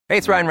Hey,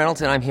 it's Ryan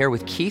Reynolds, and I'm here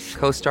with Keith,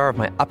 co-star of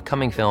my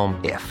upcoming film,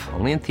 If,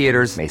 only in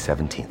theaters May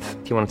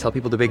 17th. Do you want to tell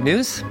people the big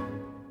news?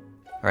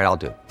 All right, I'll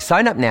do it.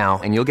 Sign up now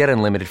and you'll get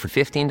unlimited for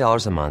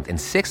 $15 a month and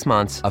 6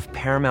 months of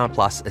Paramount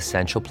Plus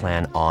Essential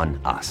Plan on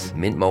us.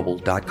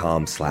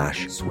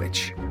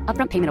 MintMobile.com/switch.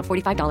 Upfront payment of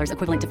 $45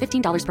 equivalent to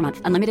 $15 per month.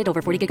 Unlimited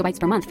over 40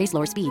 gigabytes per month. Face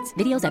lower speeds.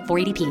 Videos at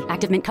 480p.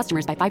 Active Mint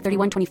customers by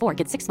 531.24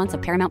 get 6 months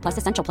of Paramount Plus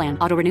Essential Plan.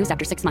 Auto renews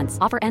after 6 months.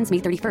 Offer ends May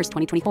 31st,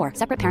 2024.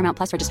 Separate Paramount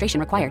Plus registration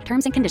required.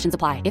 Terms and conditions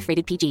apply if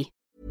rated PG.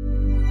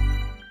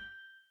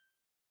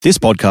 This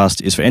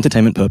podcast is for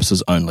entertainment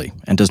purposes only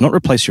and does not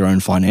replace your own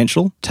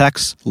financial,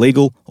 tax,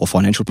 legal, or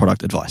financial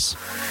product advice.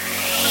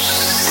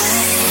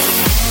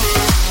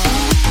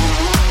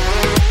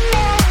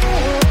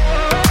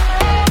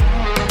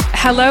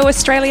 Hello,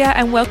 Australia,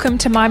 and welcome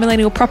to My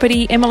Millennial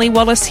Property. Emily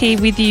Wallace here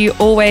with you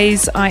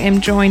always. I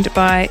am joined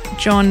by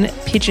John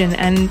Pidgeon.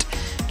 And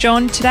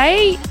John,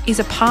 today is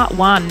a part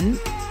one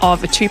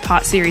of a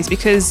two-part series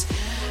because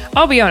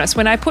I'll be honest,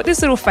 when I put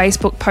this little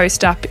Facebook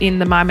post up in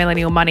the My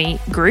Millennial Money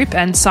group,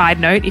 and side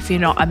note, if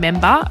you're not a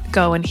member,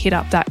 go and hit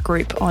up that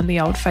group on the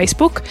old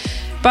Facebook.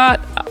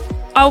 But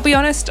I'll be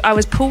honest, I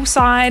was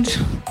poolside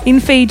in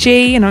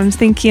Fiji and I was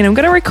thinking I'm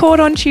going to record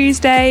on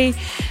Tuesday,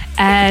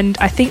 and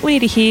I think we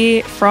need to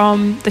hear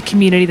from the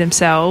community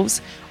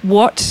themselves.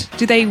 What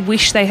do they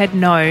wish they had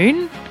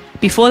known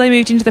before they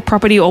moved into the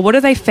property, or what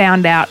have they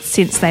found out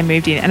since they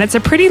moved in? And it's a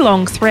pretty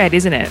long thread,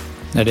 isn't it?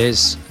 It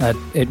is.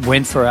 It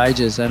went for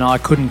ages and I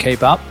couldn't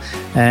keep up,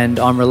 and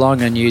I'm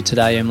relying on you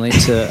today, Emily,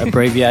 to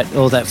abbreviate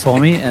all that for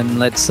me, and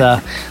let's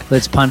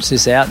punch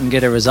this out and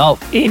get a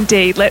result.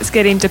 Indeed. Let's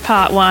get into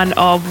part one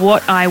of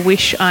What I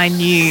Wish I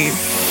Knew.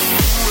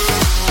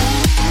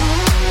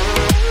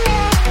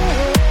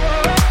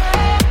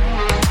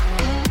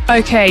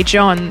 Okay,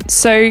 John.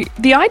 So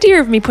the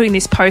idea of me putting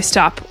this post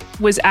up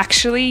was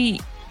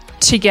actually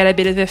to get a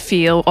bit of a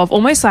feel of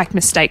almost like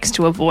mistakes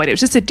to avoid. It was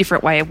just a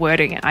different way of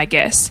wording it, I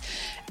guess.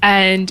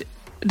 And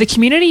the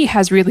community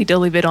has really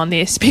delivered on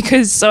this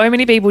because so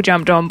many people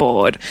jumped on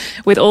board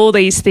with all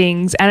these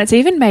things. And it's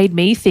even made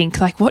me think,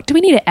 like, what do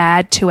we need to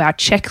add to our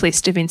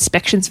checklist of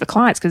inspections for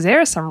clients? Because there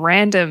are some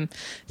random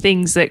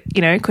things that,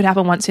 you know, could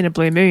happen once in a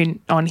blue moon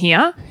on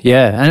here.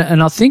 Yeah,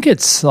 and I think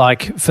it's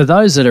like for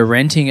those that are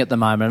renting at the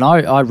moment,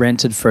 I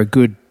rented for a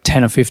good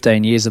 10 or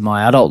 15 years of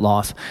my adult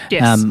life.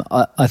 Yes.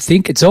 I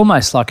think it's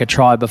almost like a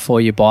try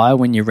before you buy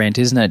when you rent,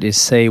 isn't it? Is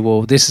see,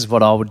 well, this is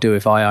what I would do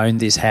if I owned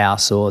this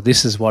house, or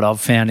this is what I've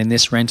found in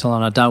this rental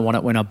and I don't want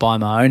it when I buy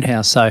my own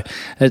house. So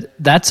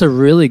that's a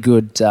really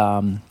good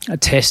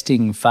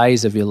testing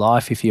phase of your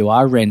life if you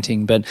are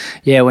renting. But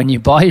yeah, when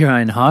you buy your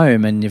own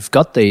home and you've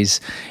got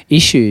these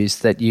issues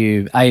that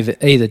you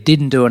either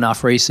didn't do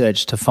enough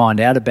research to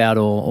find out about,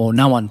 or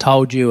no one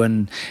told you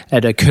and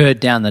it occurred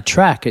down the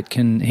track, it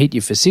can hit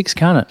you for six,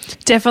 can't it?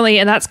 Definitely,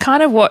 and that's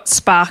kind of what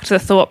sparked the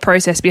thought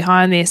process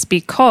behind this,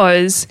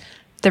 because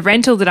the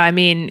rental that I'm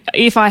in,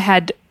 if I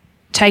had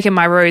taken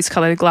my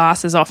rose-coloured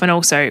glasses off, and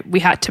also we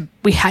had to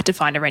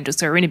find a rental,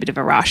 so we're in a bit of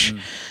a rush.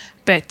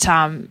 But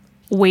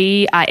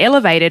we are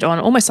elevated on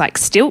almost like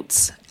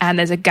stilts, and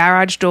there's a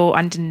garage door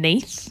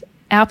underneath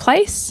our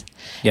place.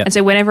 Yep. And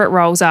so whenever it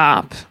rolls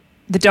up,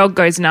 the dog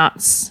goes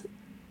nuts,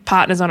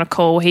 partner's on a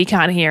call, he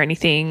can't hear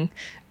anything,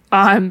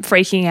 I'm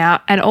freaking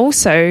out. And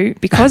also,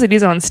 because it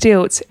is on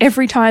stilts,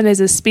 every time there's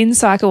a spin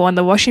cycle on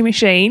the washing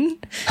machine,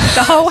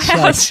 the whole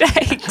house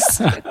shakes.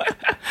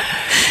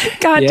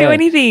 Can't do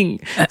anything.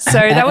 So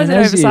that was an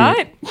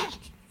oversight.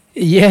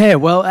 Yeah,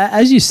 well,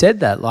 as you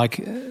said that,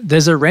 like,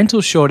 there's a rental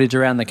shortage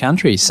around the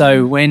country.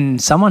 So when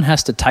someone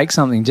has to take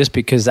something just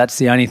because that's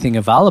the only thing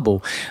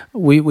available,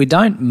 we're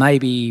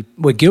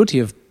guilty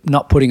of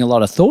not putting a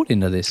lot of thought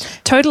into this.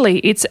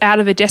 Totally. It's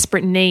out of a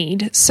desperate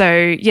need.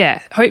 So,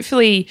 yeah,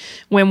 hopefully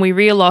when we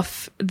reel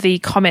off the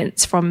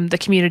comments from the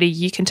community,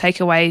 you can take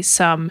away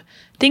some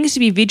things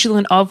to be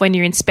vigilant of when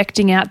you're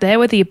inspecting out there,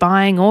 whether you're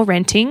buying or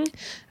renting.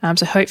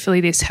 So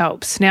hopefully this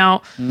helps.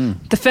 Now,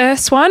 the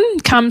first one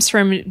comes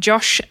from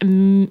Josh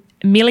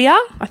Milia.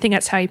 I think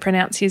that's how you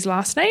pronounce his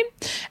last name.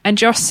 And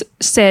Josh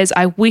says,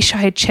 I wish I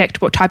had checked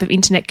what type of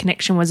internet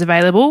connection was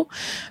available.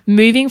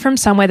 Moving from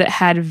somewhere that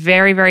had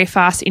very, very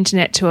fast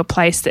internet to a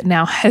place that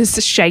now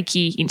has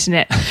shaky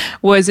internet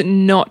was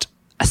not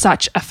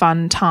such a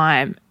fun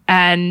time.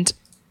 And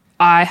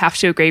I have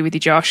to agree with you,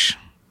 Josh.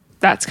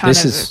 That's kind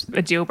of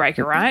a deal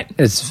breaker, right?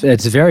 It's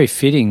very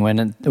fitting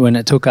when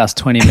it took us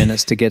 20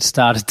 minutes to get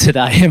started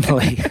today,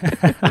 Emily.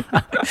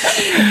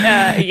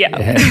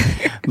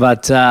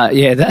 But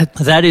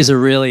that is a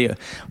really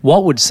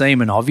what would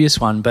seem an obvious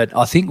one, but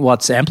I think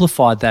what's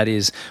amplified that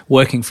is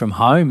working from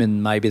home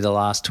in maybe the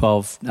last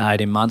 12,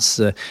 18 months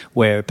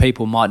where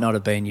people might not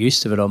have been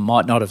used to it or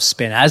might not have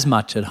spent as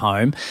much at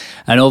home,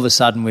 and all of a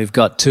sudden we've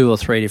got 2 or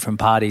 3 different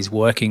parties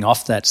working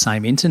off that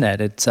same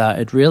internet.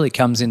 It really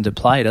comes into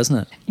play, doesn't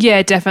it? Yeah,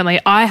 Yeah, definitely.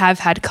 I have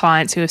had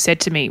clients who have said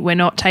to me, we're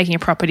not taking a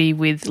property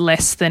with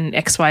less than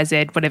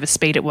XYZ, whatever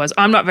speed it was.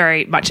 I'm not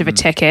very much of a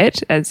tech ed,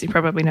 as you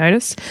probably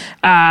notice,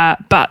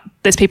 but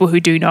there's people who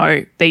do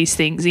know these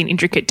things in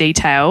intricate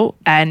detail,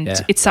 and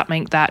it's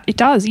something that it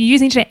does. You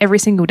use the internet every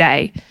single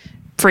day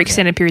for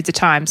extended periods of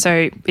time,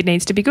 so it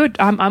needs to be good.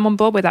 I'm on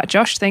board with that,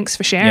 Josh. Thanks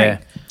for sharing. Yeah.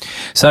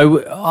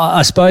 So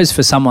I suppose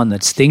for someone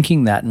that's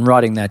thinking that and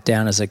writing that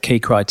down as a key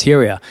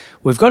criteria,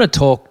 we've got to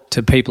talk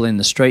to people in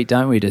the street,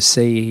 don't we, to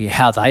see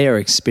how they are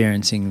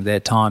experiencing their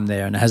time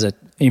there, and has it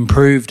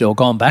improved or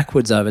gone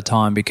backwards over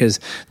time? Because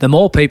the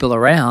more people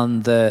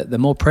around, the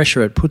more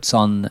pressure it puts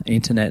on the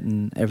internet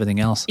and everything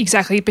else.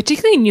 Exactly,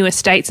 particularly in new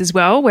estates as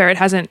well, where it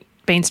hasn't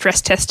been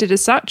stress tested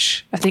as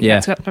such. I think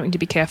that's something to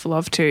be careful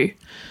of too.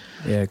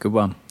 Yeah, good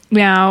one.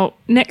 Now,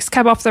 next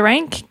cab off the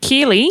rank,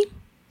 Keely.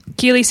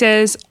 Keely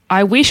says,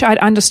 I wish I'd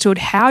understood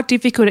how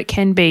difficult it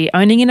can be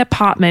owning an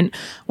apartment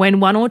when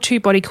one or two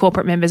body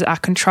corporate members are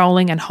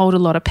controlling and hold a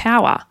lot of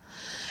power.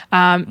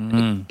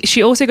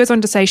 She also goes on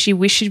to say she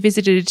wished she'd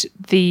visited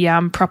the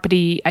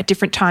property at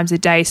different times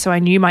of day so I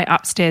knew my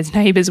upstairs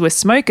neighbours were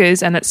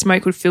smokers and that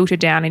smoke would filter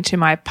down into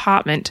my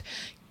apartment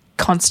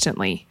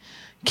constantly.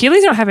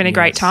 Keely's not having a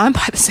great time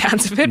by the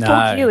sounds of it.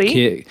 Poor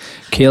Keely.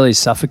 Keely's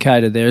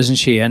suffocated there, isn't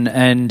she? And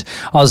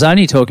I was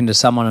only talking to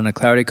someone on a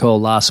clarity call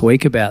last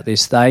week about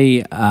this.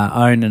 They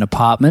own an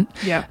apartment,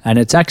 and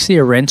it's actually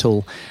a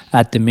rental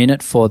at the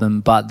minute for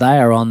them, but they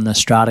are on the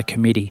strata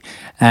committee,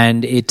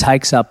 and it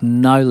takes up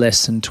no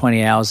less than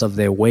 20 hours of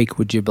their week,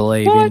 would you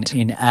believe,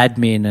 in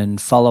admin and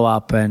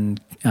follow-up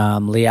and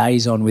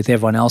liaison with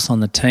everyone else on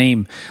the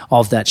team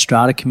of that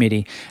strata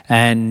committee,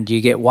 and you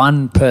get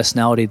one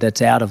personality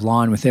that's out of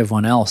line with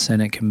everyone else,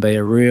 and it can be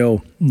a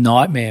real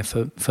nightmare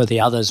for the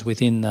others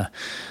within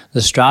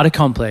the strata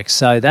complex.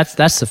 So that's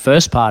the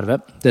first part of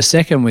it. The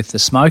second, with the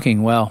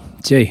smoking, well,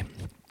 gee,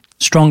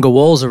 stronger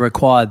walls are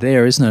required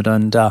there, isn't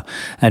it?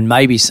 And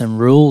maybe some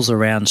rules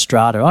around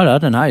strata. I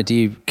don't know.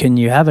 Can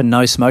you have a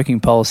no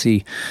smoking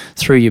policy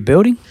through your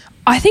building?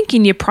 I think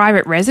in your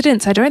private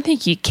residence, I don't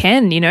think you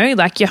can,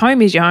 like your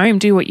home is your home,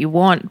 do what you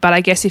want. But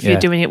I guess if you're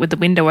doing it with the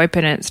window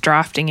open and it's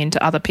drafting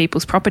into other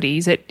people's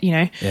properties, it,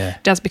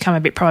 does become a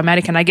bit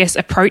problematic. And I guess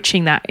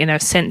approaching that in a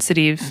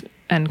sensitive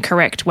and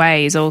correct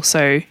way is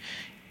also,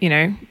 you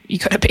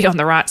got to be on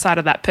the right side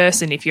of that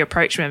person if you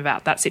approach them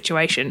about that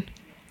situation.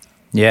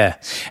 Yeah,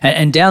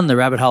 and down the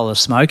rabbit hole of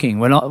smoking,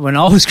 when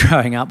I was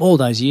growing up all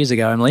those years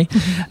ago, Emily,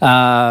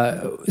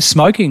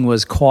 smoking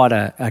was quite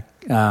a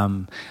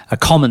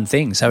common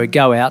thing. So we'd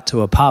go out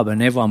to a pub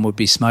and everyone would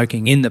be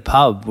smoking in the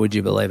pub, would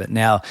you believe it?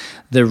 Now,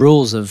 the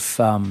rules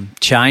have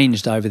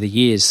changed over the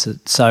years.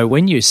 So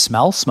when you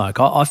smell smoke,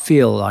 I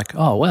feel like,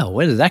 oh, well,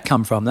 where did that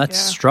come from? That's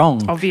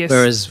strong. Obvious.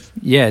 Whereas,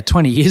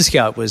 20 years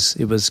ago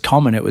it was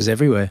common. It was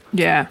everywhere.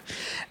 Yeah.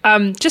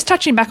 Just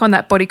touching back on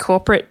that body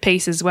corporate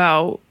piece as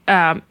well,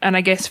 and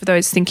I guess for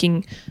those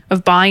thinking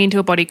of buying into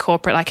a body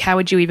corporate, like how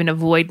would you even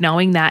avoid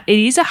knowing that? It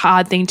is a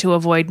hard thing to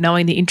avoid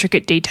knowing the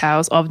intricate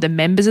details of the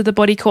members of the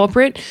body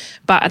corporate,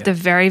 but at the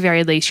very,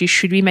 very least, you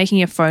should be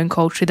making a phone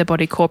call to the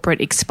body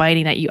corporate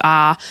explaining that you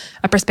are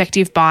a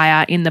prospective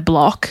buyer in the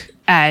block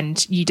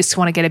and you just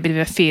want to get a bit of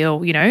a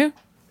feel,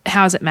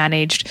 how's it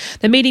managed?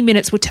 The meeting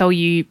minutes will tell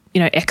you,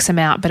 X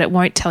amount, but it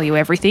won't tell you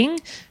everything.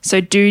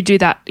 So do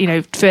that,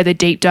 further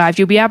deep dive.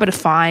 You'll be able to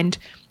find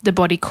the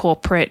body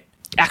corporate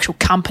actual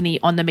company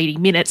on the meeting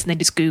minutes and then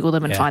just Google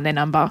them and find their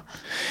number.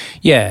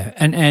 Yeah,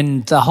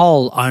 and the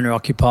whole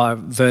owner-occupier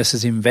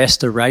versus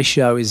investor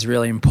ratio is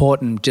really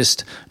important,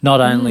 just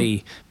not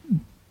only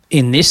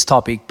in this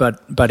topic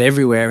but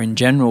everywhere in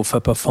general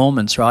for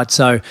performance, right?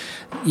 So,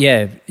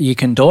 you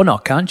can door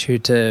knock, can't you,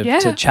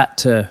 to chat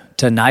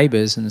to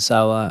neighbours and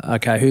so,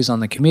 okay, who's on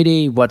the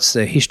committee, what's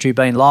the history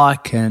been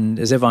like, and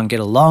does everyone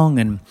get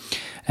along,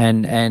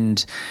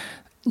 and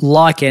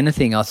like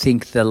anything, I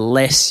think the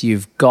less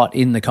you've got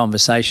in the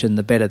conversation,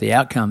 the better the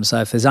outcome.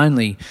 So if there's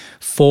only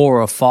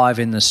 4 or 5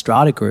 in the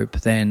strata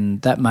group, then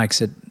that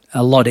makes it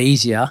a lot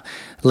easier,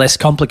 less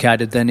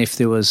complicated than if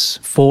there was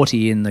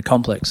 40 in the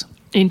complex.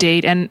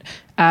 Indeed. And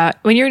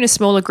when you're in a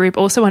smaller group,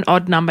 also an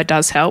odd number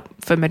does help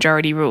for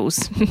majority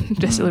rules.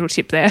 Just a little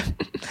tip there.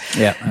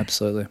 Yeah,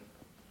 absolutely.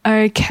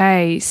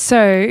 Okay,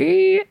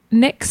 so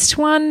next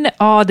one.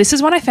 Oh, this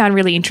is one I found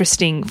really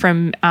interesting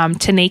from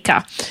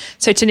Tanika.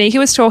 So Tanika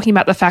was talking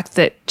about the fact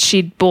that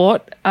she'd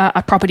bought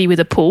a property with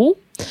a pool,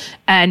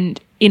 and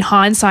in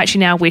hindsight, she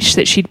now wished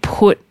that she'd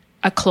put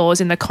a clause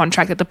in the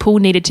contract that the pool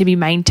needed to be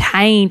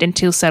maintained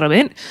until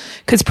settlement,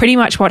 because pretty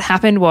much what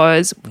happened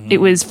was it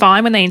was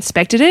fine when they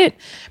inspected it,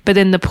 but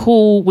then the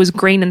pool was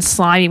green and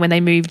slimy when they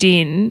moved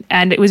in,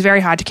 and it was very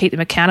hard to keep them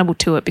accountable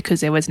to it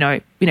because there was no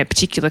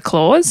particular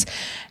clause.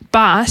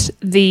 But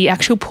the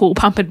actual pool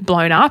pump had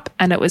blown up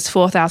and it was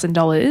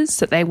 $4,000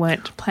 that they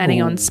weren't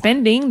planning on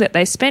spending, that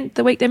they spent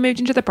the week they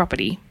moved into the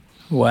property.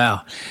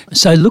 Wow.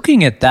 So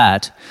looking at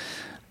that,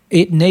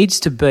 it needs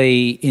to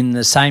be in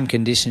the same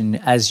condition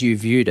as you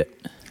viewed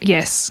it.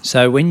 Yes.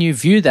 So when you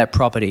view that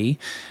property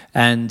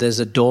and there's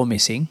a door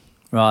missing,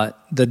 right,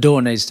 the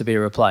door needs to be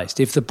replaced.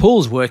 If the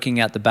pool's working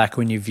out the back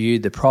when you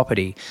viewed the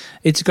property,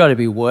 it's got to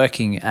be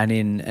working and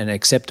in an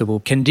acceptable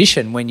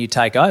condition when you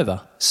take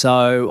over.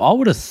 So I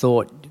would have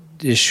thought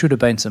there should have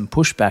been some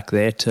pushback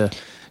there to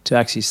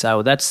actually say,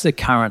 well, that's the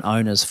current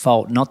owner's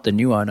fault, not the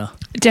new owner.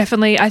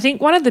 Definitely. I think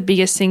one of the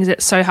biggest things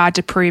that's so hard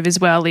to prove as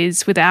well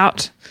is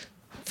without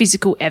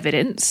physical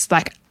evidence,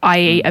 like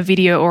i.e. a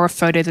video or a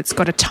photo that's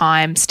got a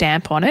time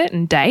stamp on it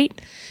and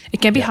date, it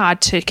can be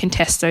hard to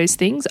contest those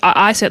things.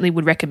 I certainly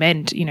would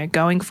recommend,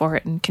 going for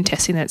it and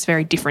contesting that. It's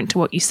very different to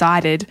what you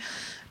cited.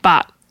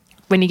 But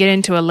when you get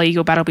into a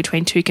legal battle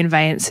between two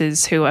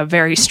conveyancers who are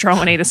very strong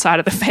on either side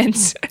of the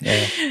fence,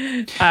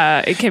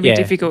 it can be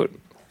difficult.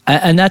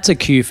 And that's a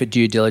cue for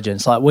due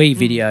diligence. Like we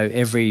video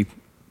every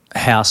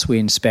house we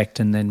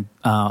inspect and then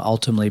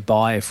ultimately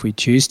buy if we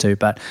choose to.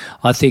 But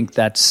I think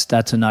that's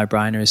a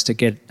no-brainer, is to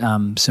get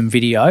some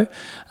video,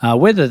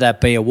 whether that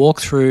be a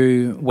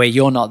walkthrough where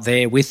you're not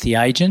there with the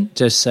agent,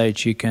 just so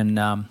that you can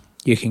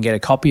get a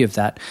copy of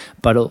that.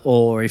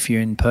 Or if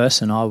you're in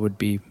person, I would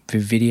be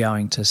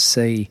videoing to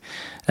see,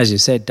 as you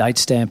said, date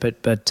stamp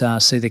it, but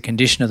see the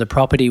condition of the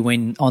property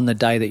on the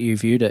day that you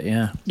viewed it.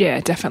 Yeah,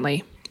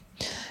 definitely.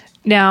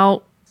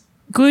 Now,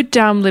 good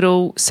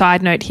little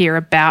side note here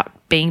about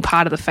being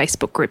part of the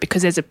Facebook group,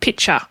 because there's a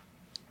picture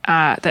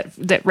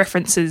that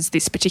references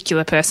this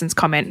particular person's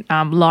comment.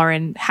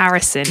 Lauren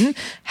Harrison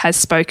has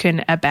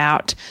spoken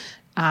about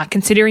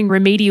considering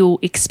remedial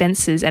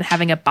expenses and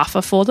having a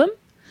buffer for them.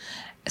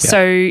 Yeah.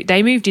 So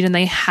they moved in and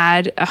they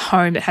had a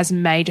home that has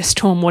major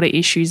stormwater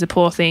issues, the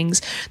poor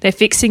things. They're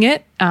fixing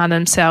it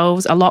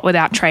themselves, a lot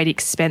without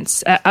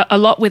a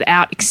lot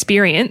without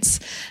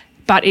experience,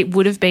 but it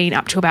would have been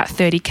up to about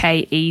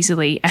 $30,000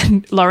 easily.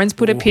 And Lauren's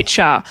put a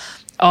picture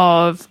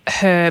of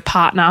her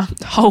partner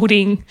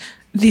holding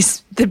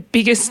the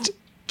biggest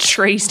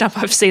tree stump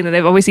I've seen that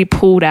they've obviously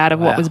pulled out of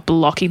what was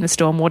blocking the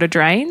stormwater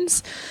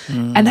drains.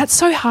 And that's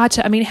so hard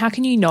to, how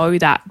can you know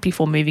that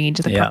before moving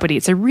into the property?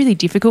 It's a really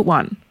difficult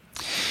one.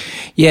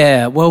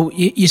 Yeah, well,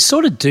 you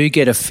sort of do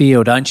get a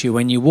feel, don't you?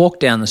 When you walk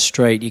down the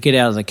street, you get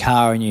out of the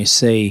car and you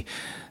see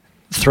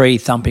 3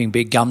 thumping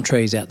big gum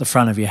trees out the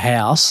front of your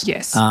house.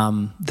 Yes.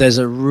 There's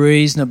a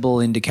reasonable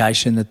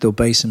indication that there'll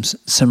be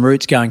some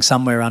roots going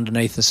somewhere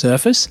underneath the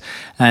surface,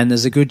 and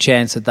there's a good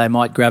chance that they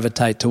might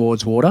gravitate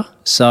towards water.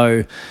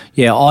 So,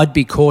 yeah, I'd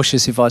be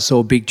cautious if I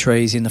saw big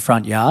trees in the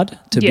front yard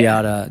to be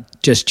able to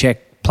just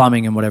check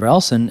plumbing and whatever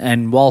else.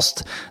 And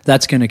whilst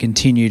that's going to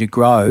continue to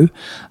grow,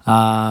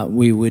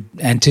 we would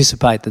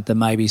anticipate that there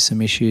may be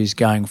some issues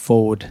going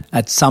forward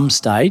at some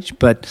stage.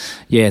 But,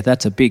 yeah,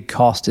 that's a big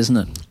cost, isn't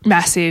it?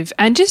 Massive.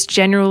 And just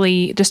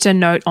generally, just a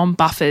note on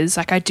buffers,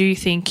 like I do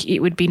think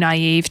it would be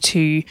naive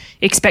to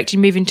expect you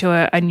move into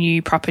a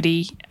new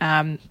property,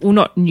 well,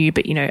 not new,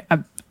 but,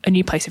 a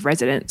new place of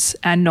residence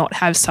and not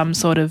have some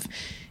sort of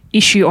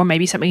issue or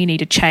maybe something you need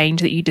to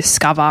change that you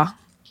discover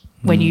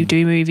when you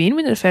do move in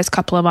within the first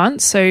couple of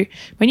months. So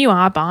when you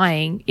are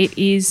buying, it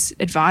is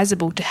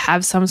advisable to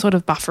have some sort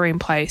of buffer in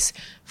place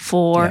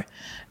for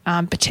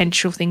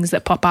potential things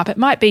that pop up. It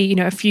might be,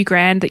 a few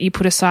grand that you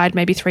put aside,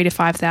 maybe $3,000 to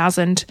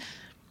 $5,000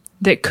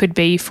 that could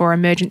be for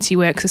emergency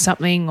works or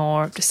something,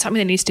 or just something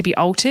that needs to be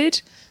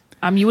altered.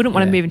 You wouldn't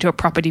want to move into a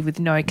property with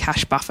no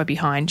cash buffer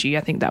behind you.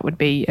 I think that would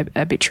be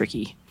a bit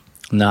tricky.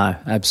 No,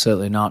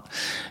 absolutely not.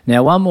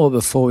 Now, one more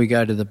before we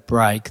go to the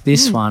break.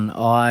 This one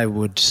I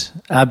would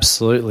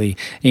absolutely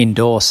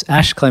endorse.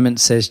 Ash Clement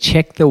says,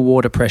 check the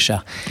water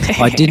pressure.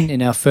 I didn't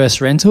in our first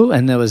rental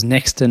and there was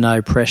next to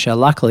no pressure.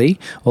 Luckily,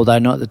 although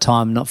not at the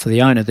time, not for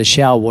the owner, the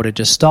shower water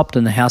just stopped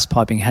and the house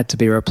piping had to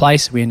be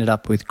replaced. We ended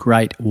up with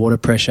great water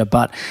pressure.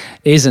 But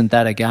isn't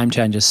that a game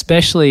changer,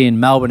 especially in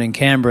Melbourne and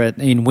Canberra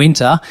in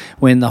winter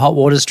when the hot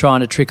water's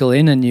trying to trickle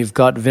in and you've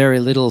got very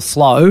little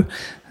flow?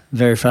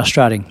 Very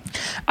frustrating.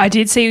 I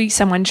did see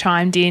someone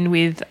chimed in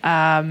with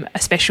a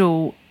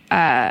special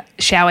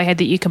shower head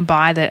that you can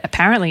buy that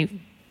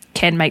apparently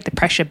can make the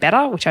pressure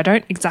better, which I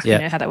don't exactly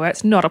know how that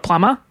works. Not a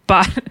plumber,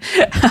 but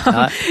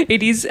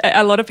it is.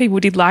 A lot of people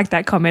did like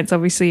that comment. It's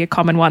obviously a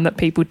common one that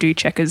people do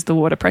check is the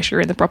water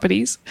pressure in the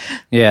properties.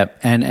 Yeah,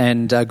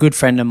 and a good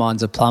friend of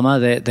mine's a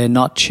plumber. They're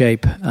not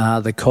cheap,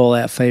 the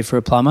call-out fee for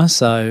a plumber.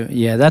 So,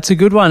 yeah, that's a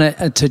good one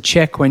to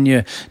check when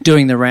you're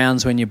doing the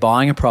rounds when you're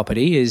buying a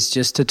property, is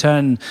just to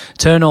turn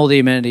all the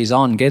amenities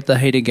on, get the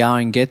heater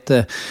going, get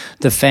the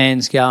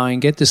fans going,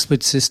 get the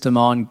split system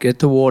on, get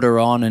the water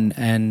on,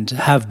 and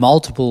have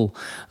multiple.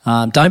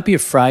 Don't be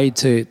afraid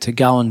to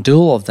go and do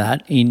all of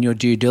that in your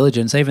due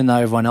diligence, even though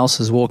everyone else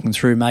is walking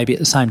through maybe at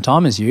the same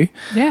time as you.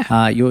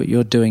 Yeah.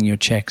 You're doing your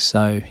checks,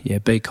 so yeah,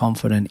 be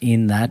confident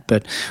in that.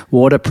 But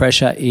water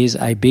pressure is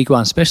a big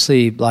one,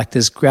 especially like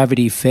there's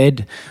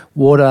gravity-fed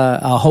water,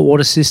 hot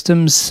water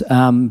systems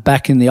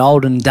back in the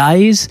olden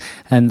days,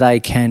 and they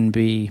can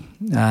be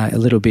a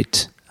little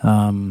bit,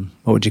 what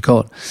would you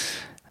call it,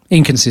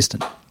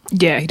 inconsistent.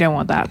 Yeah, you don't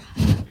want that.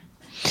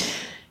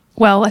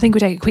 Well, I think we'll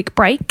take a quick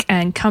break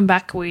and come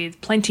back with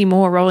plenty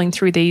more rolling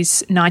through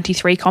these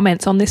 93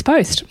 comments on this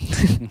post.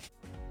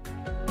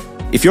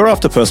 If you're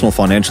after personal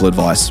financial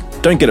advice,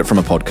 don't get it from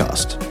a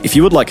podcast. If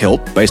you would like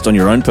help based on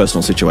your own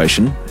personal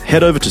situation,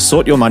 head over to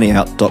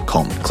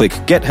sortyourmoneyout.com. Click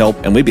Get Help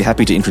and we'd be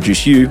happy to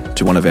introduce you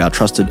to one of our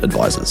trusted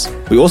advisors.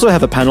 We also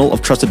have a panel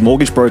of trusted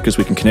mortgage brokers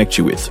we can connect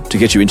you with to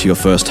get you into your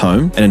first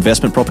home, an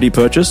investment property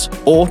purchase,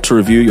 or to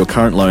review your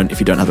current loan if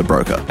you don't have a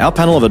broker. Our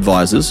panel of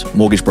advisors,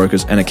 mortgage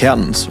brokers and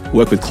accountants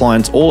work with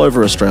clients all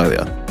over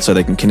Australia so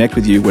they can connect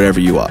with you wherever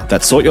you are.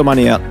 That's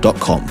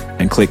sortyourmoneyout.com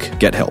and click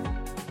Get Help.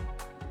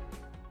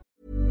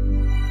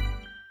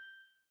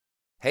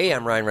 Hey,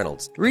 I'm Ryan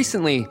Reynolds.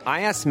 Recently,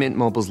 I asked Mint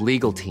Mobile's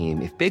legal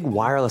team if big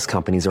wireless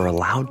companies are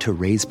allowed to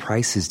raise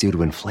prices due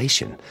to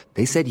inflation.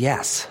 They said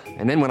yes.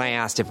 And then when I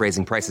asked if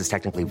raising prices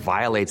technically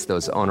violates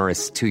those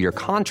onerous two-year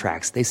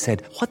contracts, they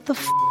said, "What the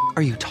f***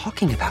 are you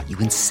talking about, you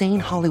insane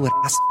Hollywood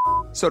ass?"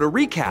 So to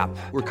recap,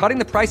 we're cutting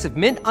the price of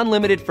Mint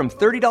Unlimited from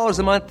 $30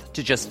 a month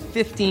to just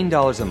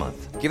 $15 a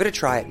month. Give it a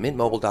try at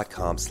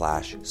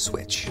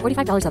mintmobile.com/switch.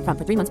 $45 up front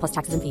for 3 months plus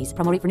taxes and fees.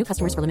 Promo rate for new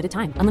customers for limited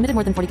time. Unlimited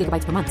more than 40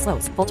 gigabytes per month.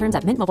 Slows full terms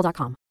at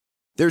mintmobile.com.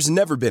 There's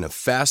never been a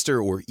faster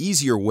or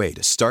easier way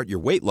to start your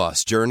weight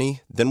loss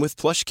journey than with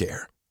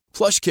PlushCare.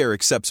 PlushCare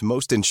accepts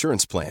most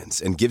insurance plans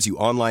and gives you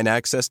online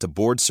access to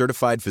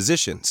board-certified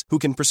physicians who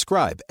can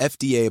prescribe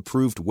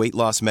FDA-approved weight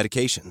loss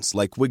medications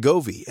like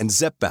Wegovy and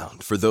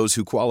Zepbound for those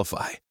who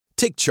qualify.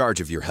 Take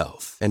charge of your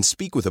health and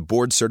speak with a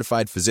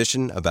board-certified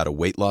physician about a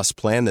weight loss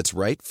plan that's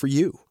right for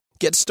you.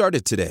 Get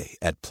started today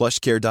at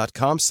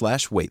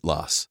plushcare.com/weight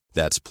loss.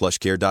 That's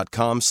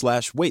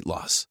plushcare.com/weight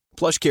loss.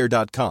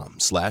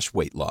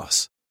 plushcare.com/weight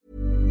loss.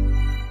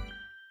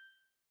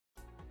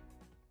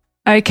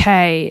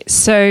 Okay,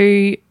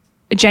 so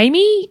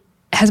Jamie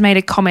has made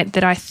a comment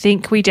that I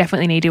think we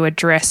definitely need to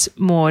address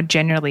more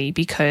generally,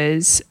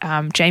 because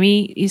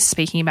Jamie is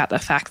speaking about the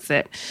fact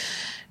that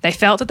they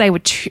felt that they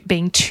were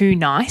being too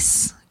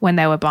nice when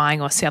they were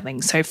buying or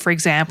selling. So, for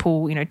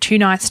example, too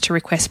nice to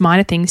request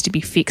minor things to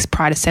be fixed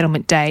prior to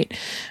settlement date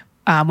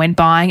when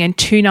buying, and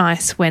too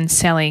nice when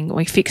selling.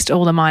 We fixed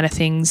all the minor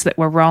things that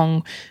were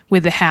wrong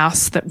with the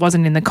house that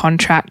wasn't in the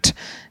contract,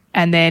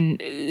 and then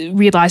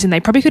realising they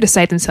probably could have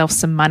saved themselves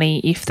some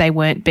money if they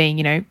weren't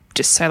being,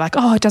 just so like,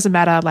 oh, it doesn't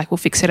matter, like we'll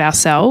fix it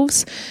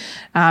ourselves.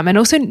 And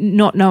also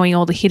not knowing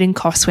all the hidden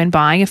costs when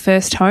buying a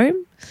first home.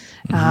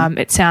 Mm-hmm.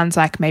 It sounds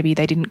like maybe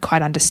they didn't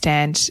quite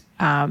understand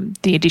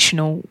the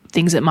additional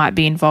things that might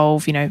be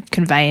involved,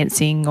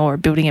 conveyancing or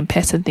building and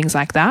pests and things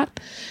like that.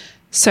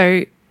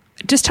 So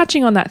just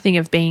touching on that thing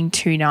of being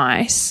too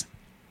nice,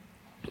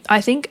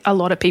 I think a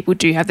lot of people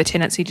do have the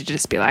tendency to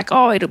just be like,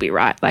 oh, it'll be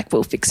right, like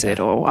we'll fix it,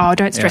 or oh,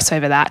 don't stress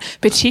over that.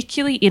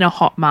 Particularly in a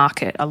hot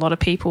market, a lot of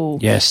people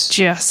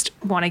just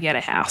want to get a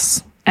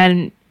house,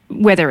 and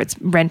whether it's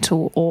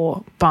rental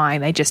or buying,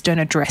 they just don't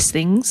address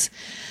things.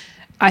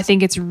 I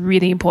think it's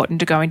really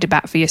important to go into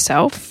bat for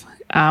yourself.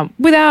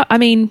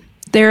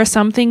 There are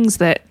some things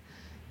that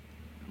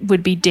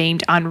would be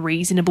deemed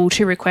unreasonable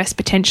to request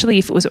potentially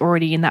if it was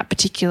already in that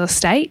particular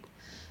state.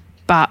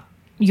 But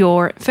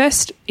your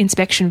first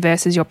inspection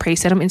versus your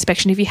pre-settlement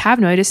inspection, if you have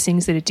noticed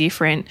things that are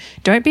different,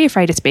 don't be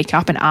afraid to speak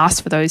up and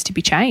ask for those to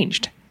be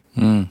changed.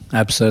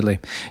 Absolutely.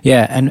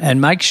 Yeah, and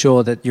make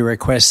sure that your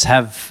requests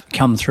have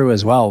come through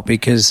as well,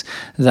 because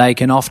they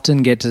can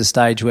often get to the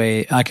stage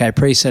where, okay,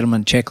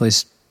 pre-settlement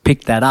checklist,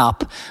 pick that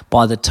up.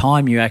 By the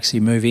time you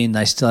actually move in,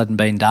 they still hadn't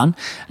been done,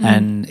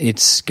 and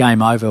it's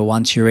game over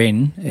once you're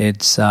in.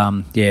 It's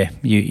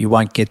you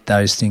won't get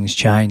those things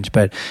changed.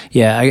 But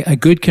yeah, a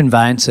good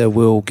conveyancer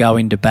will go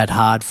into bat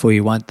hard for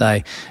you, won't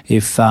they?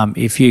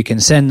 If you can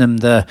send them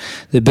the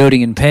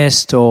building and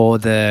pest or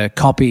the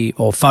copy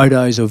or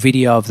photos or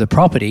video of the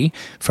property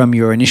from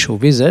your initial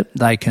visit,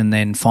 they can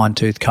then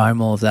fine-tooth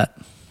comb all of that.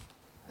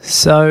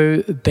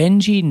 So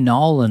Benji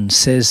Nolan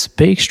says,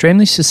 be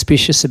extremely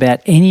suspicious about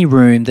any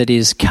room that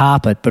is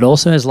carpet but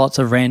also has lots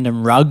of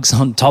random rugs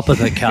on top of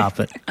the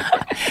carpet.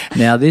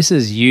 Now, this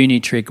is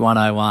uni trick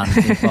 101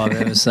 if I've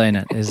ever seen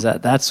it.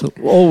 That's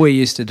all we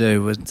used to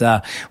do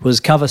was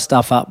cover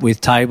stuff up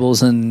with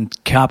tables and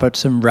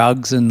carpets and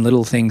rugs and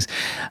little things.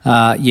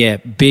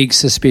 Big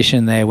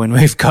suspicion there when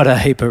we've got a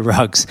heap of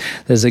rugs.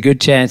 There's a good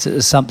chance that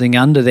there's something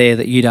under there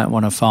that you don't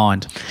want to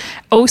find.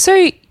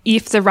 Also,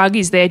 if the rug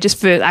is there just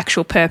for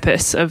actual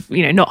purpose of,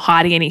 not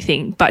hiding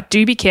anything, but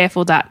do be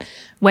careful that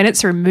when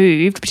it's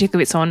removed,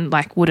 particularly if it's on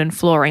like wooden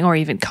flooring or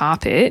even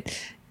carpet,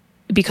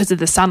 because of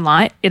the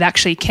sunlight, it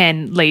actually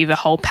can leave a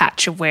whole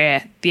patch of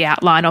where the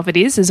outline of it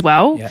is as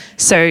well. Yeah.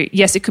 So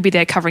yes, it could be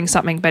there covering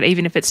something, but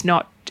even if it's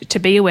not, to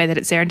be aware that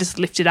it's there and just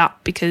lift it up,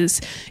 because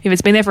if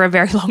it's been there for a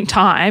very long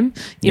time,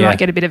 you might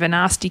get a bit of a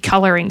nasty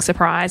colouring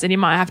surprise, and you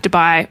might have to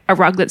buy a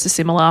rug that's a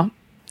similar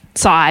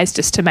size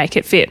just to make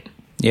it fit.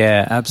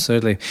 Yeah,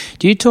 absolutely.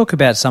 Do you talk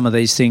about some of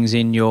these things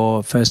in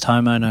your first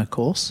homeowner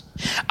course?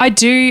 I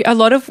do. A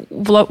lot of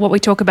what we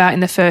talk about in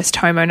the first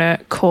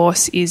homeowner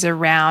course is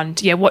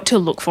around, what to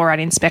look for at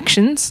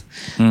inspections,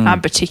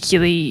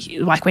 particularly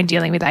like when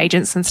dealing with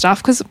agents and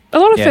stuff, because a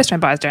lot of first home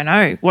buyers don't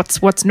know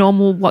what's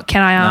normal, what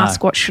can I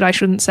ask, what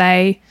shouldn't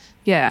say.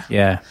 Yeah.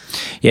 Yeah.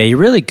 Yeah, you're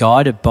really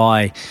guided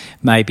by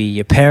maybe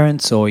your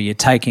parents, or you're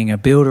taking a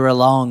builder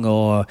along,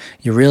 or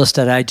your real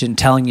estate agent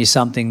telling you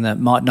something that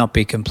might not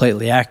be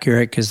completely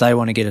accurate because they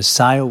want to get a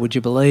sale, would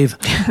you believe?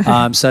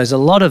 So there's a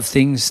lot of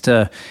things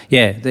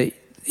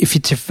if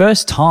it's your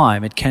first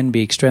time, it can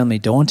be extremely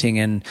daunting.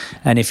 And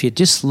if you're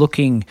just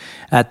looking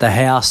at the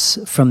house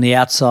from the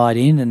outside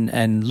in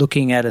and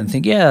looking at it and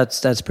think, yeah,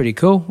 that's pretty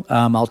cool,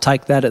 I'll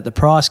take that at the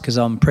price because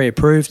I'm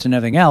pre-approved and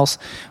everything else,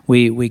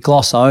 we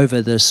gloss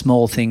over the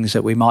small things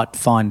that we might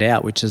find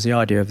out, which is the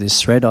idea of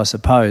this thread, I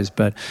suppose.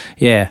 But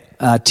yeah,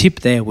 a tip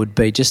there would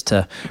be just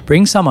to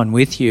bring someone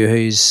with you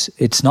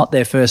it's not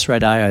their first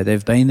rodeo.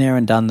 They've been there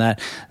and done that.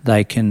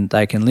 They can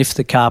lift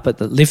the carpet,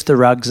 lift the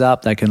rugs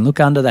up, they can look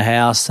under the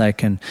house, they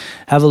can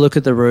have a look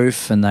at the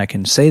roof, and they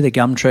can see the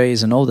gum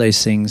trees and all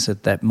these things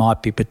that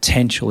might be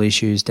potential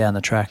issues down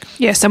the track.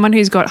 Yeah, someone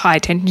who's got high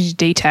attention to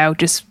detail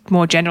just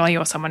more generally,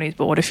 or someone who's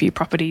bought a few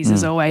properties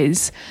is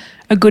always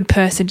a good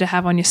person to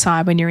have on your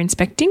side when you're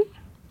inspecting.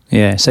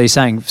 Yeah, so you're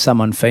saying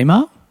someone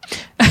female?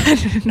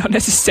 Not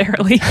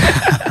necessarily.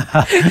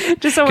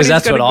 Just someone because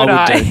that's got what a good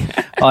I would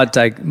do. I'd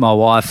take my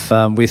wife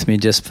with me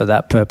just for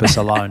that purpose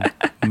alone.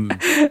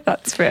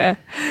 That's fair.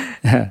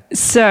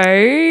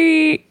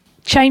 So,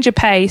 change of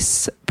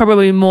pace,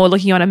 probably more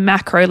looking on a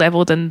macro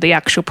level than the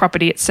actual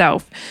property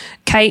itself.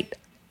 Kate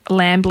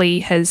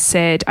Lambley has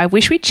said, I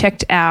wish we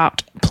checked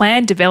out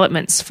planned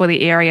developments for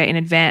the area in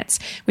advance.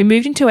 We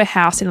moved into a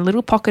house in a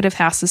little pocket of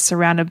houses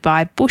surrounded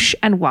by bush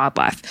and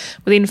wildlife.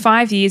 Within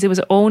 5 years, it was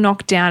all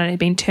knocked down and had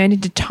been turned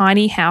into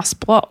tiny house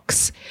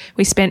blocks.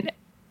 We spent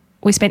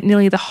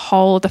nearly the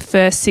whole of the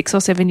first 6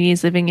 or 7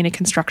 years living in a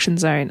construction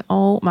zone.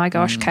 Oh my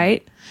gosh,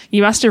 Kate.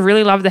 You must have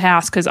really loved the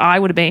house, because I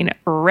would have been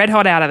red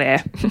hot out of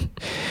there.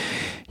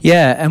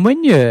 Yeah, and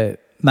when you're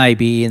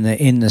maybe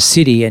in the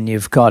city and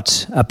you've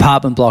got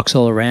apartment blocks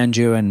all around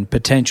you and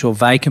potential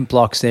vacant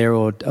blocks there,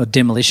 or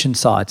demolition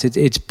sites,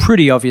 it's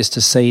pretty obvious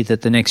to see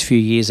that the next few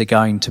years are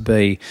going to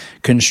be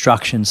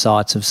construction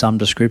sites of some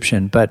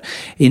description. But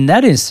in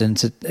that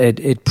instance,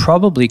 it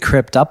probably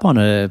crept up on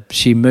her.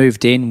 She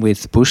moved in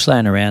with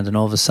bushland around, and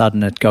all of a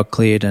sudden it got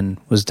cleared and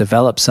was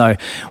developed. So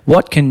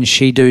what can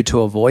she do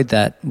to avoid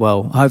that?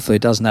 Well, hopefully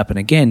it doesn't happen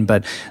again.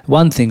 But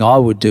one thing I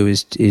would do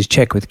is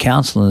check with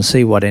council and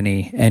see what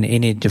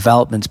any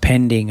developments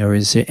pending, or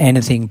is there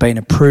anything been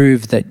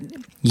approved that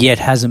yet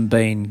hasn't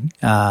been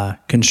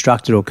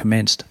constructed or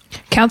commenced.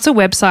 Council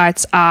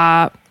websites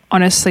are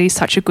honestly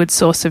such a good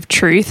source of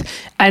truth,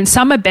 and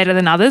some are better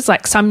than others.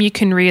 Like some you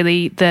can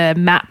really, the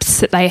maps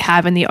that they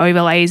have and the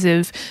overlays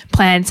of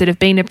plans that have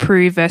been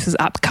approved versus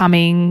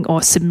upcoming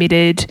or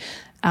submitted,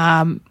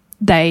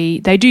 they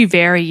do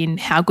vary in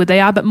how good they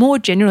are, but more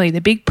generally the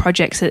big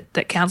projects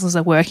that councils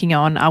are working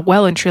on are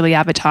well and truly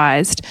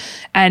advertised.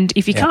 And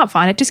if you can't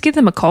find it, just give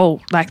them a call.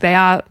 Like they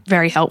are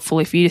very helpful.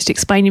 If you just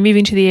explain you're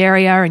moving to the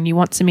area and you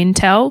want some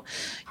intel,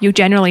 you'll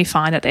generally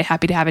find that they're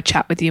happy to have a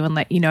chat with you and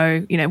let you know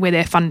where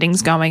their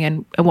funding's going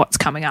and what's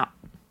coming up.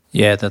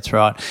 Yeah, that's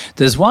right.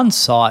 There's one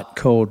site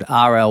called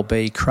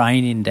RLB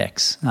Crane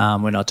Index.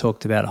 When I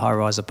talked about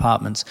high-rise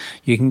apartments,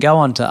 you can go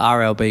onto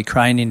RLB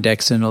Crane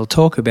Index and it'll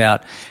talk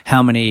about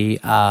how many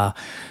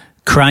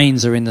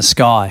cranes are in the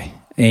sky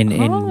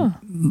in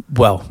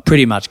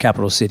pretty much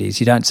capital cities.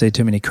 You don't see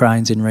too many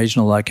cranes in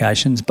regional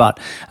locations, but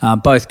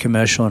both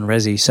commercial and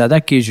resi. So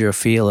that gives you a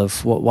feel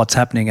of what's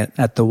happening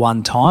at the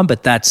one time,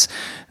 but that's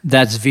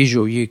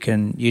visual.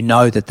 You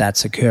know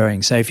that's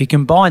occurring. So if you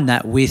combine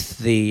that with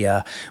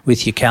the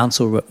with your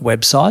council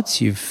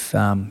websites,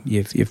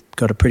 you've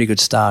got a pretty good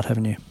start,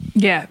 haven't you?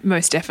 Yeah,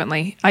 most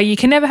definitely. You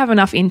can never have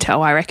enough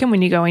intel, I reckon,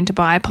 when you go in to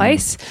buy a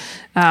place.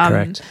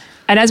 Correct.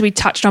 And as we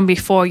touched on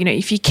before,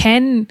 if you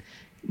can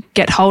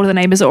get hold of the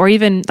neighbours, or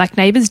even like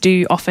neighbours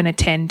do often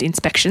attend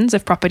inspections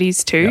of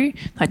properties too. Yep.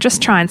 Like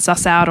just try and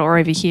suss out or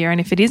overhear,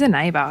 and if it is a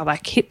neighbour,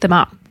 like hit them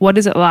up. What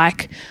is it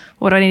like?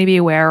 What do I need to be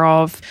aware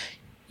of?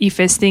 If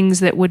there's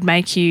things that would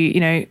make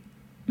you,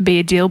 be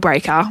a deal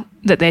breaker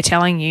that they're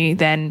telling you,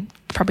 then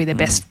probably the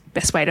best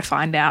way to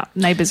find out.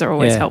 Neighbours are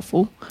always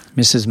helpful.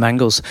 Mrs.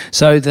 Mangles.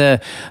 So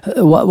the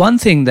one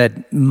thing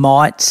that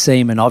might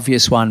seem an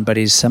obvious one but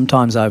is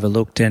sometimes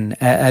overlooked, and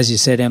as you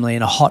said, Emily,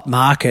 in a hot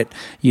market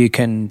you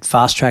can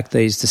fast-track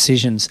these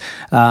decisions,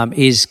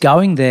 is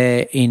going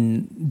there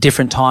in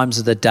different times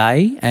of the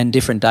day and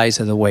different days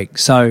of the week.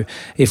 So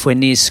if we're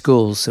near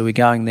schools, so we're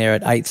going there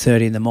at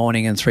 8:30 in the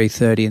morning and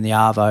 3:30 in the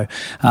arvo.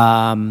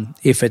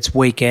 If it's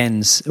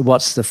weekends,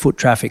 what's the foot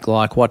traffic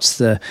like? What's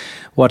the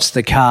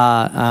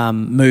car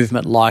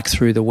movement like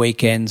through the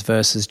weekends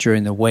versus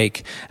during the week?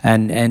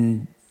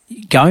 And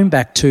going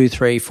back 2,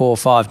 3, 4,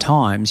 5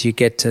 times, you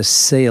get to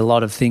see a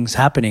lot of things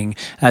happening,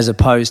 as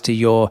opposed to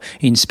your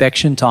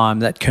inspection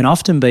time that can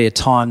often be a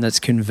time that's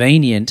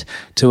convenient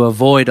to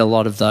avoid a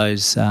lot of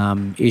those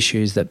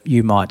issues that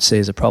you might see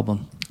as a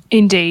problem.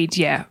 Indeed,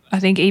 yeah.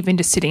 I think even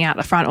just sitting out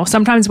the front, or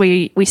sometimes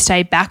we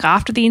stay back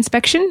after the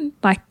inspection,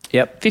 like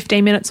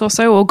 15 minutes or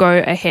so, or go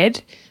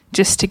ahead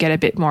just to get a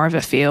bit more of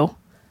a feel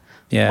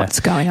what's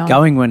going on.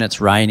 Going when it's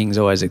raining is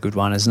always a good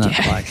one, isn't it?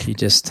 Yeah.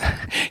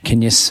 Like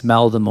can you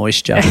smell the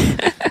moisture?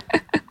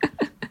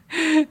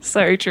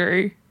 So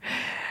true.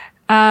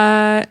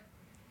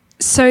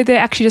 So they're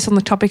actually just on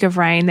the topic of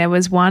rain. There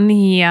was one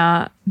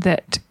here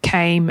that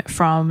came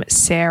from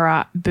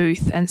Sarah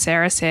Booth, and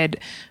Sarah said,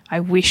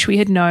 I wish we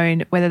had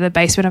known whether the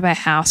basement of our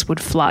house would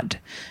flood.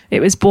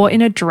 It was bought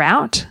in a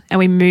drought and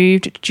we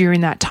moved during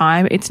that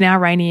time. It's now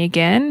raining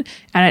again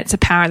and it's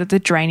apparent that the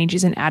drainage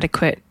isn't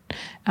adequate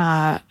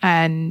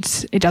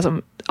and it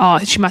doesn't,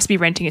 she must be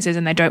renting, it says,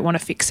 and they don't want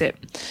to fix it.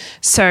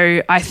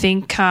 So I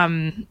think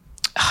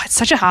it's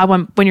such a hard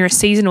one when you're a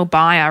seasonal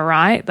buyer,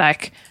 right?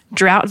 Like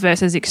drought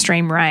versus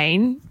extreme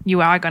rain,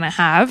 you are going to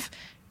have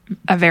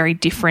a very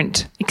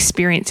different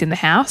experience in the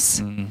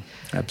house.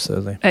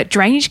 Absolutely.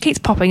 Drainage keeps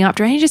popping up.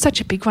 Drainage is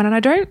such a big one, and I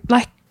don't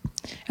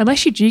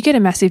unless you do get a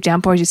massive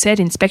downpour, as you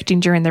said, inspecting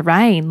during the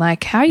rain,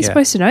 like how are you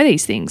supposed to know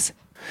these things?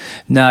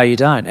 No, you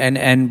don't.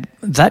 And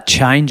that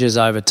changes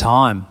over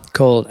time,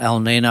 call it El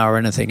Nino or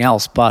anything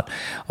else. But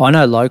I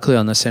know locally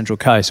on the Central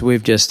Coast,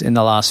 we've just in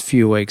the last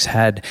few weeks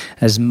had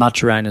as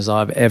much rain as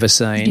I've ever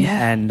seen.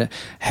 Yeah. And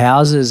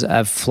houses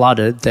have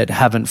flooded that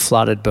haven't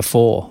flooded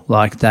before.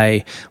 Like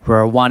they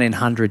were a 1 in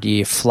 100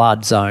 year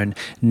flood zone.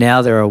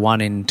 Now they're a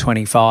 1 in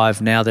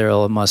 25. Now they're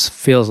almost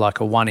feels like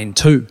a 1 in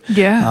 2.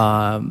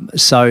 Yeah.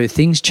 So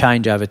things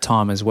change over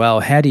time as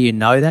well. How do you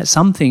know that?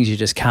 Some things you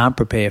just can't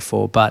prepare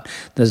for, but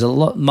there's a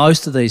lot.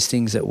 Most of these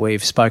things that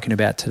we've spoken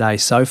about today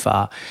so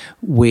far,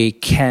 we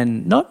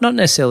can not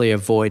necessarily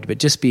avoid, but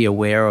just be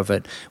aware of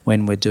it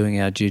when we're doing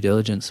our due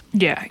diligence.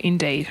 Yeah,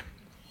 indeed.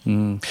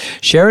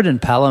 Sheridan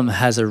Pelham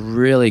has a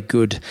really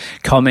good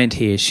comment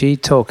here. She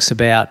talks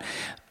about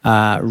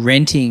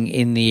renting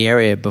in the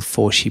area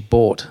before she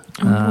bought.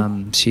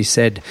 She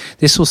said,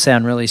 this will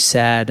sound really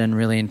sad and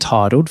really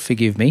entitled,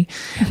 forgive me,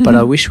 but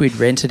I wish we'd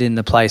rented in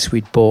the place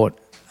we'd bought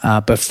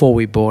before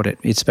we bought it.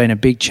 It's been a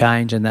big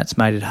change and that's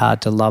made it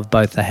hard to love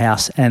both the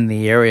house and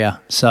the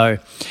area. So,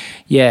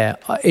 yeah,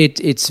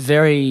 it's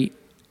very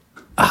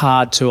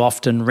hard to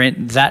often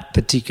rent that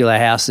particular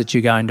house that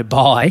you're going to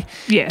buy.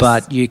 Yes.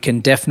 But you can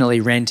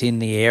definitely rent in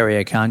the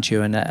area, can't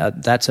you? And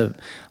that's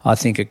I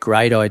think a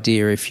great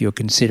idea if you're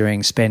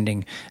considering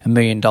spending $1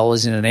 million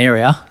in an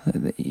area.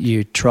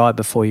 You try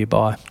before you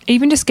buy.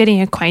 Even just getting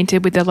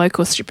acquainted with the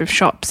local strip of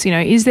shops,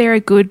 is there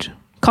a good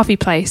coffee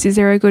place? Is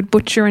there a good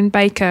butcher and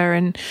baker?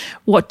 And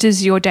what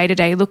does your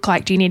day-to-day look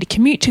like? Do you need to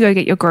commute to go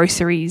get your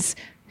groceries?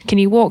 Can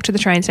you walk to the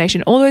train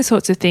station? All those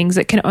sorts of things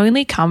that can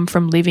only come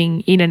from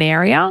living in an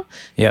area.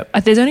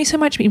 Yep. There's only so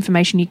much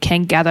information you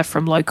can gather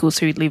from locals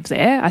who live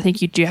there. I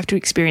think you do have to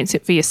experience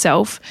it for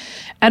yourself.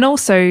 And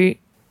also,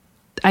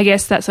 I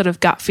guess that sort of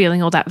gut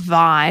feeling or that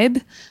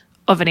vibe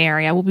of an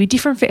area will be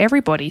different for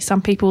everybody.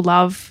 Some people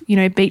love,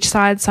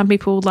 beachside. Some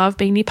people love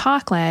being near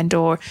parkland,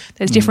 or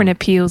there's different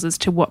appeals as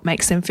to what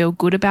makes them feel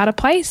good about a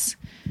place.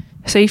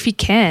 So if you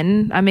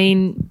can,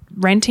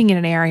 renting in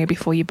an area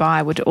before you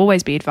buy would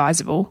always be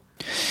advisable.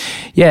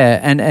 Yeah,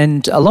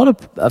 and a lot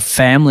of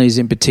families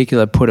in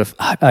particular put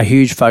a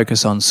huge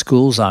focus on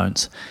school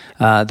zones,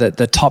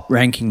 the top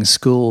ranking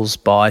schools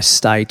by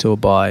state or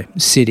by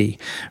city,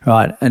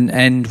 right?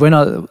 And when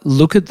I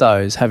look at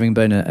those, having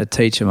been a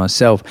teacher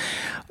myself,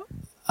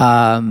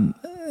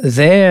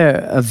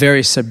 they're a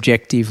very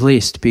subjective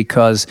list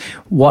because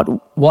what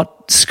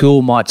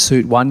school might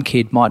suit one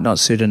kid might not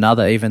suit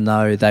another, even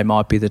though they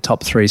might be the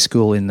top 3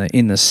 school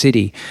in the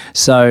city.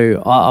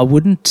 So I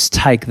wouldn't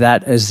take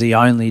that as the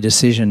only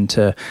decision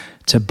to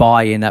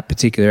buy in that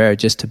particular area,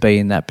 just to be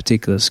in that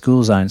particular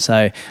school zone.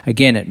 So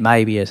again, it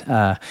may be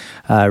a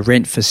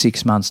rent for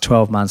 6 months,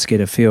 12 months, get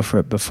a feel for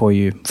it before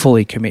you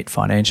fully commit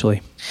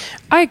financially.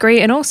 I agree.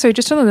 And also,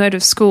 just on the note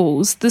of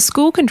schools, the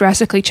school can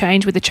drastically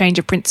change with a change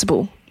of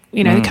principal.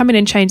 They come in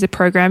and change the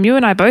program. You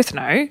and I both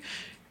know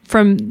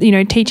from,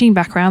 teaching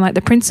background, like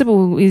the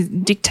principal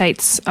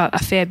dictates a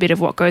fair bit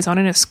of what goes on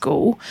in a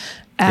school.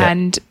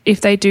 And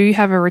if they do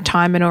have a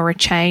retirement or a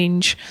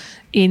change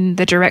in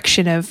the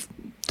direction of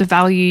the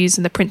values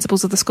and the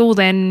principles of the school,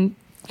 then,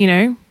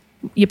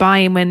 you buy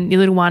in when your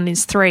little one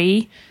is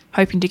 3,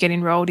 hoping to get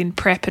enrolled in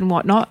prep and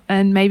whatnot,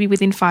 and maybe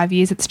within 5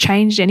 years it's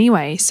changed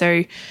anyway.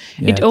 So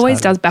it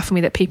always does baffle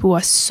me that people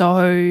are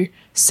so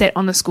set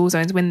on the school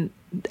zones when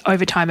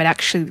over time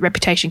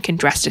reputation can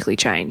drastically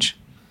change.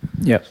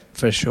 Yep,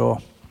 for sure.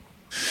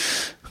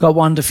 Got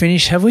one to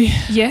finish, have we?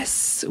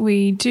 Yes,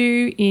 we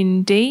do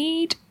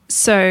indeed.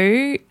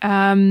 So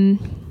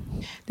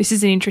this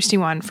is an interesting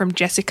one from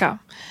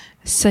Jessica.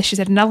 So she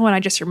said, another one I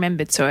just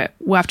remembered, so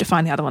we'll have to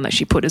find the other one that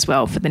she put as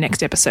well for the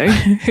next episode.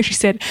 She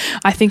said,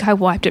 I think I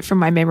wiped it from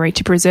my memory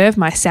to preserve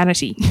my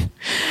sanity.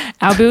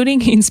 Our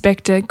building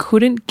inspector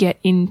couldn't get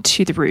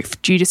into the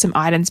roof due to some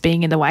items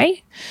being in the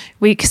way.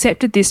 We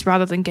accepted this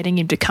rather than getting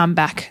him to come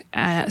back.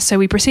 So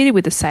we proceeded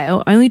with the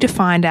sale, only to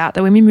find out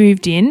that when we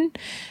moved in,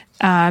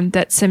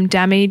 that some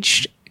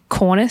damaged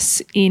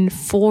cornice in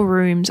 4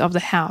 rooms of the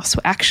house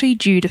were actually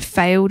due to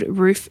failed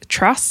roof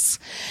trusses.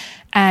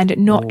 and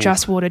not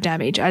just water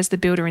damage, as the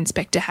builder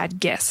inspector had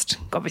guessed.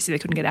 Obviously, they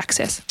couldn't get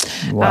access.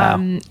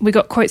 Wow. We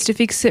got quotes to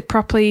fix it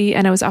properly,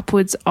 and it was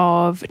upwards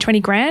of 20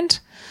 grand.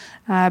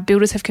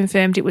 Builders have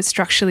confirmed it was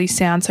structurally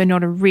sound, so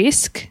not a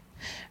risk.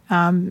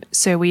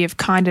 So we have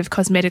kind of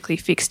cosmetically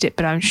fixed it,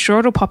 but I'm sure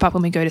it'll pop up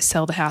when we go to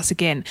sell the house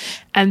again.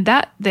 And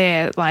that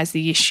there lies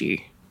the issue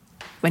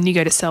when you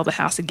go to sell the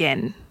house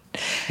again.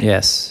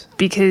 Yes.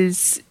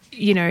 Because,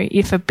 you know,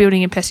 if a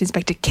building and pest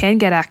inspector can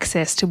get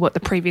access to what the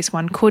previous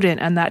one couldn't,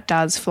 and that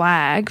does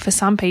flag, for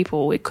some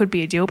people it could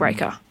be a deal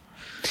breaker.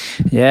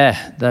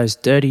 Yeah, those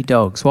dirty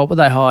dogs. What were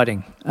they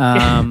hiding?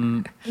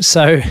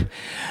 So...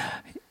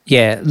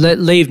 yeah,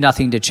 leave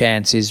nothing to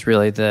chance is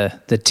really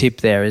the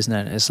tip there, isn't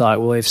it? It's like,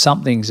 well, if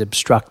something's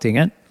obstructing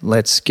it,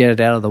 let's get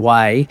it out of the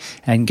way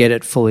and get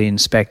it fully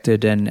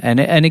inspected. And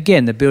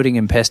again, the building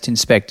and pest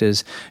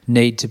inspectors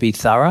need to be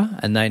thorough,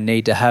 and they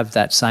need to have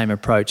that same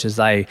approach as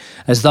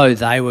though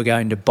they were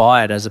going to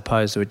buy it, as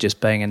opposed to it just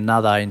being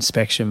another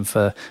inspection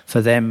for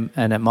them,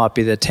 and it might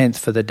be the 10th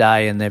for the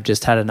day and they've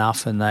just had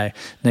enough and they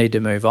need to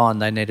move on.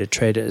 They need to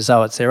treat it as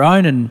though it's their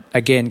own, and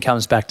again,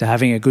 comes back to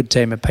having a good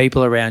team of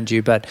people around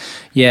you. But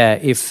yeah,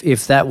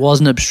 if that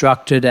wasn't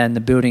obstructed and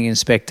the building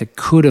inspector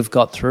could have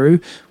got through,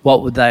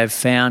 what would they have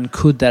found?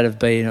 Could that have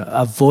been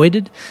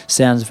avoided?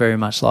 Sounds very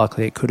much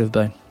likely it could have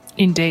been.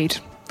 Indeed.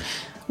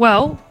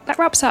 Well, that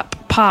wraps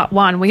up part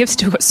one. We have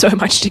still got so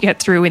much to get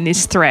through in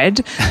this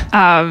thread.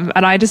 And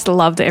I just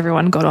love that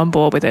everyone got on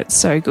board with it.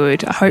 So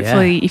good.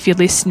 Hopefully, if you're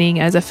listening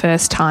as a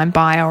first-time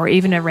buyer or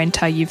even a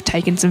renter, you've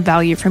taken some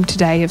value from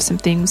today of some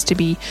things to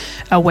be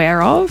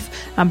aware of.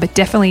 But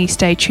definitely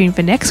stay tuned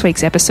for next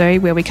week's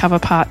episode, where we cover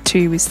part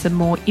two with some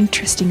more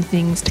interesting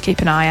things to keep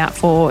an eye out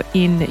for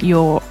in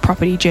your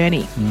property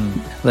journey.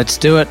 Let's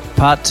do it.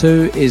 Part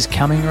two is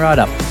coming right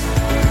up.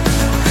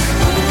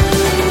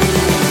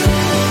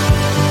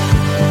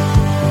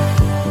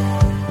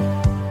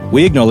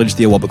 We acknowledge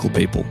the Awabakal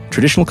people,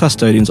 traditional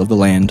custodians of the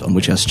land on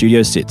which our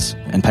studio sits,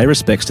 and pay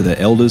respects to their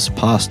elders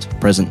past,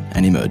 present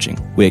and emerging.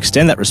 We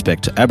extend that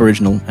respect to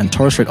Aboriginal and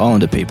Torres Strait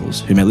Islander peoples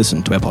who may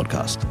listen to our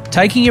podcast.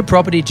 Taking your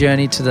property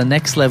journey to the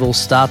next level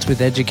starts with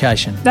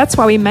education. That's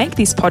why we make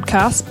this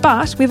podcast,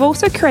 but we've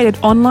also created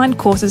online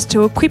courses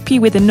to equip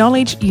you with the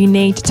knowledge you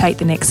need to take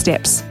the next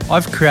steps.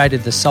 I've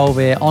created the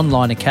Solvair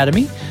Online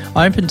Academy,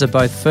 open to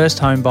both first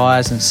home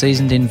buyers and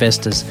seasoned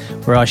investors,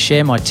 where I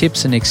share my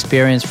tips and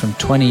experience from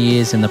 20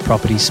 years in the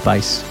property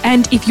space.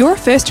 And if you're a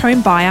first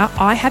home buyer,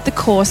 I have the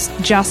course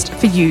just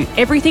for you.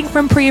 Everything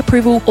from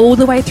pre-approval all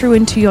the way through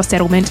into your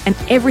settlement and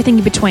everything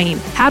in between.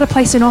 How to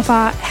place an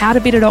offer, how to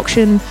bid at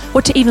auction,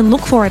 what to even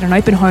look for at an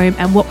open home,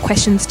 and what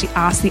questions to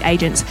ask the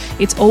agents.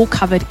 It's all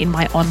covered in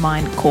my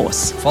online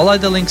course. Follow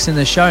the links in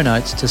the show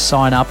notes to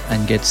sign up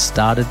and get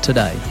started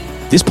today.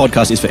 This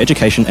podcast is for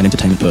education and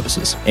entertainment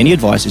purposes. Any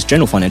advice is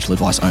general financial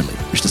advice only,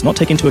 which does not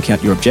take into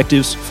account your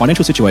objectives,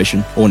 financial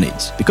situation, or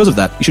needs. Because of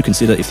that, you should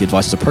consider if the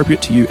advice is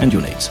appropriate to you and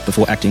your needs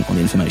before acting on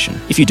the information.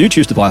 If you do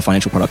choose to buy a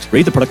financial product,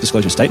 read the product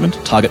disclosure statement,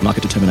 target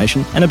market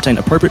determination, and obtain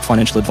appropriate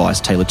financial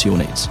advice tailored to your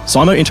needs.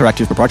 Simo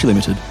Interactive Proprietary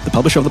Limited, the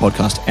publisher of the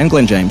podcast, and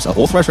Glenn James are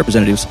authorised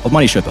representatives of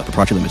Money Sherpa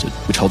Proprietary Limited,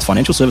 which holds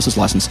financial services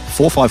license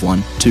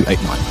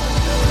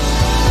 451289.